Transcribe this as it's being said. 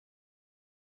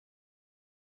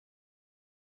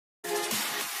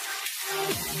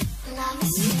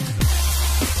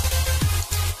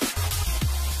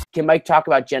Can Mike talk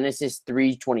about Genesis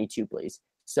 3:22, please?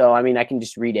 So, I mean, I can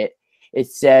just read it. It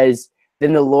says,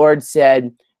 "Then the Lord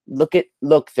said, look,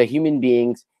 the human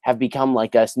beings have become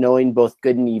like us, knowing both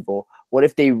good and evil. What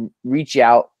if they reach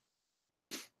out?"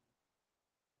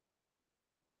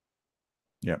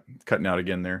 Yeah, cutting out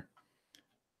again there.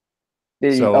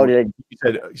 So, you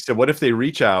said, what if they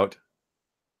reach out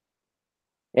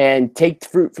and take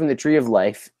fruit from the tree of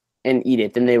life and eat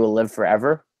it? Then they will live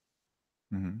forever.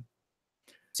 Mm-hmm.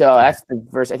 So that's the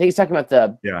verse. I think he's talking about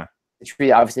the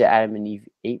tree, obviously, that Adam and Eve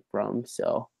ate from.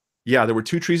 So yeah, there were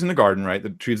two trees in the garden, right?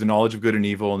 The tree of the knowledge of good and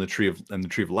evil, and the tree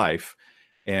of life.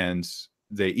 And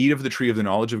they eat of the tree of the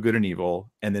knowledge of good and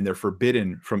evil, and then they're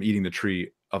forbidden from eating the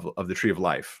tree of the tree of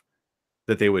life,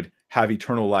 that they would have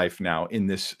eternal life now in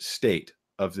this state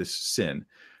of this sin.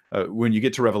 When you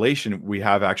get to Revelation, we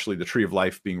have actually the tree of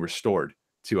life being restored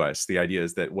to us. The idea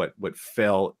is that what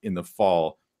fell in the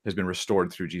fall has been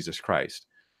restored through Jesus Christ.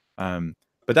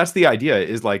 But that's the idea,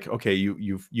 is like, okay,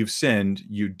 you've sinned,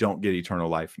 you don't get eternal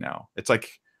life now. It's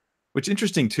like, what's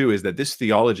interesting too is that this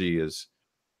theology is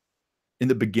in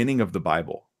the beginning of the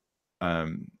Bible.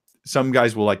 Some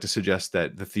guys will like to suggest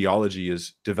that the theology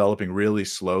is developing really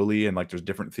slowly, and like there's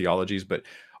different theologies, but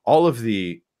all of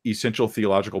the essential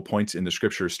theological points in the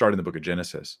scriptures start in the book of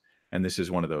Genesis. And this is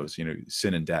one of those,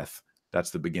 sin and death. That's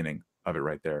the beginning of it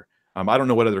right there. I don't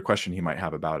know what other question he might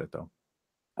have about it though.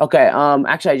 Okay.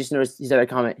 Actually, I just noticed his other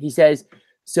comment. He says,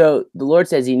 so the Lord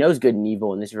says he knows good and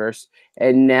evil in this verse.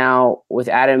 And now with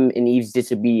Adam and Eve's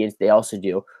disobedience, they also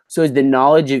do. So is the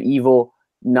knowledge of evil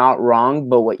not wrong,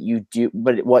 but what you do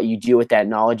with that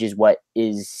knowledge is what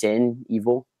is sin,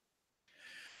 evil?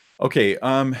 Okay.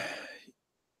 I'm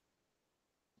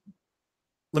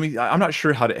not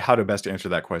sure how to best answer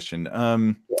that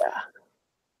question.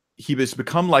 He has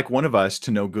become like one of us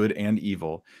to know good and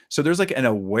evil. So there's like an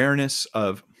awareness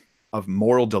of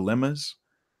moral dilemmas,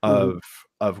 of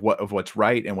what's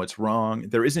right and what's wrong.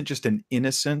 There isn't just an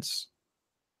innocence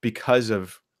because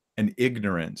of an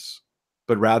ignorance,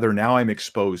 but rather now I'm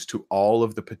exposed to all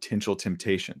of the potential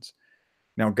temptations.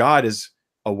 Now God is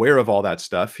aware of all that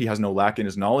stuff. He has no lack in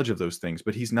his knowledge of those things,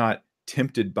 but he's not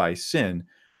tempted by sin.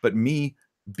 But me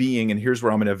being, and here's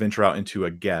where I'm going to venture out into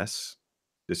a guess.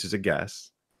 This is a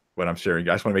guess, what I'm sharing.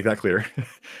 I just want to make that clear.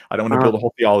 I don't want to build a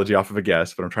whole theology off of a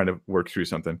guess, but I'm trying to work through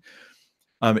something.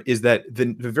 Is that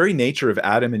the very nature of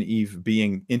Adam and Eve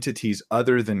being entities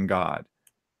other than God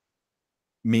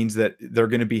means that they're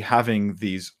going to be having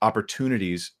these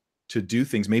opportunities to do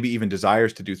things, maybe even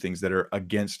desires to do things that are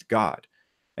against God.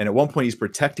 And at one point, he's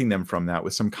protecting them from that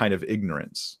with some kind of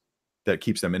ignorance that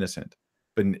keeps them innocent.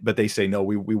 But they say, no,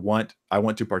 I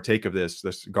want to partake of this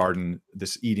garden,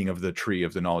 this eating of the tree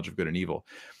of the knowledge of good and evil.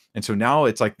 And so now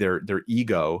it's like their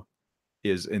ego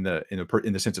is in the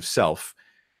sense of self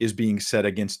is being set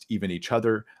against even each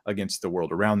other, against the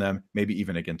world around them, maybe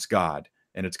even against God.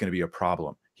 And it's going to be a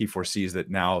problem. He foresees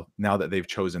that now that they've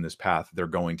chosen this path, they're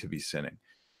going to be sinning.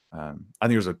 I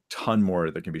think there's a ton more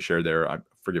that can be shared there.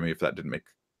 Forgive me if that didn't make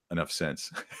enough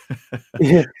sense.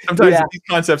 Sometimes these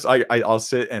concepts, I'll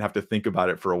sit and have to think about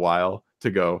it for a while to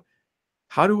go,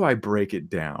 how do I break it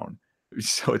down?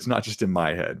 So it's not just in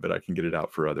my head, but I can get it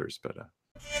out for others. But